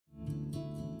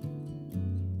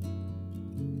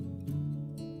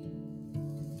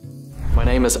My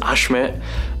name is Ashmit.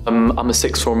 I'm a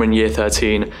sixth former in year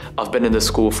 13. I've been in the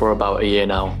school for about a year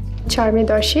now. Charmi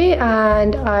Doshi,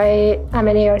 and I am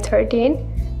in year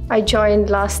 13. I joined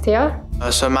last year.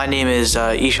 So my name is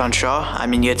Ishan Shah.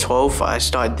 I'm in year 12. I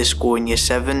started this school in year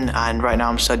 7 and right now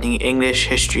I'm studying English,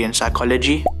 history and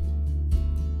psychology.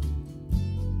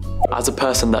 As a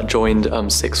person that joined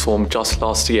sixth form just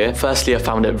last year, firstly I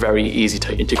found it very easy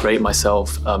to integrate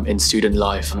myself in student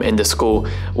life in the school.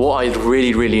 What I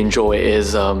really enjoy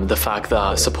is the fact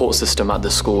that the support system at the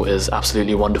school is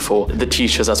absolutely wonderful. The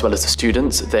teachers as well as the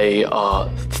students, they are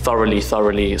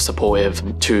thoroughly supportive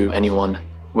to anyone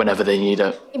whenever they need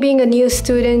it. Being a new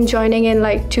student joining in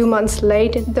like 2 months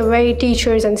late, the way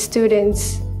teachers and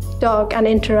students talk and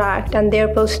interact and their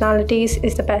personalities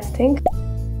is the best thing.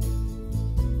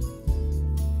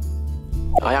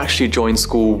 I actually joined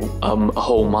school a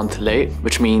whole month late,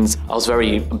 which means I was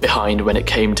very behind when it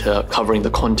came to covering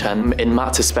the content. In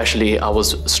maths especially, I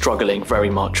was struggling very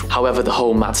much. However, the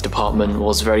whole maths department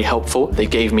was very helpful. They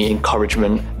gave me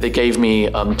encouragement, they gave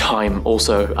me time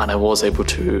also, and I was able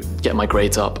to get my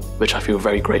grades up, which I feel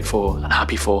very grateful and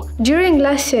happy for. During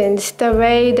lessons, the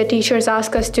way the teachers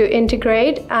ask us to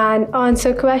integrate and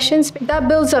answer questions, that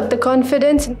builds up the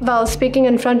confidence while speaking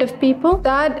in front of people.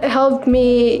 That helped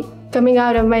me coming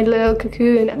out of my little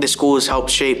cocoon. The school has helped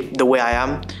shape the way I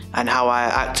am and how I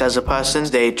act as a person.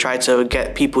 They try to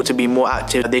get people to be more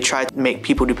active. They try to make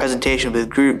people do presentations with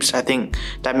groups. I think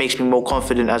that makes me more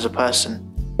confident as a person.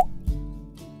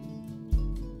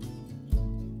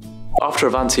 After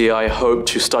Avanti, I hope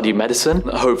to study medicine,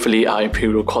 hopefully at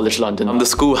Imperial College London. The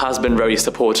school has been very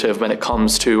supportive when it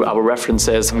comes to our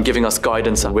references, giving us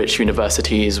guidance on which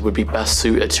universities would be best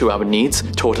suited to our needs,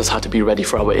 taught us how to be ready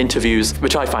for our interviews,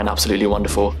 which I find absolutely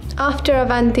wonderful. After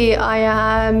Avanti, I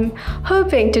am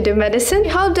hoping to do medicine.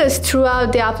 Helped us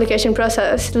throughout the application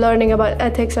process, learning about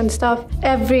ethics and stuff.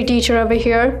 Every teacher over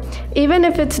here, even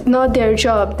if it's not their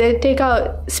job, they take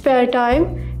out spare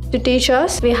time to teach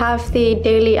us. We have the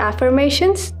daily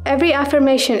affirmations. Every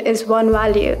affirmation is one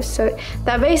value. So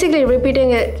that basically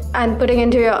repeating it and putting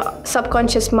into your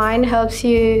subconscious mind helps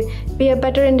you be a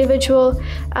better individual,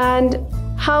 and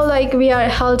how we are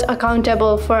held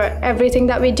accountable for everything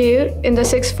that we do in the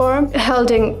sixth form,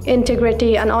 holding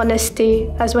integrity and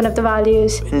honesty as one of the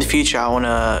values. In the future, I want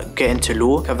to get into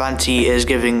law. Avanti is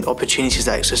giving opportunities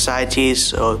like societies,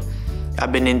 so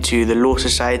I've been into the Law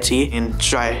Society and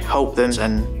try to help them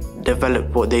and develop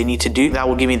what they need to do. That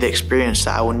will give me the experience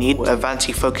that I will need.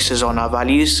 Avanti focuses on our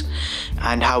values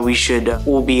and how we should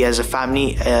all be as a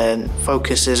family, and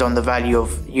focuses on the value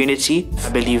of unity. I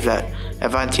believe that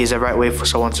Avanti is the right way for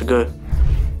someone to go.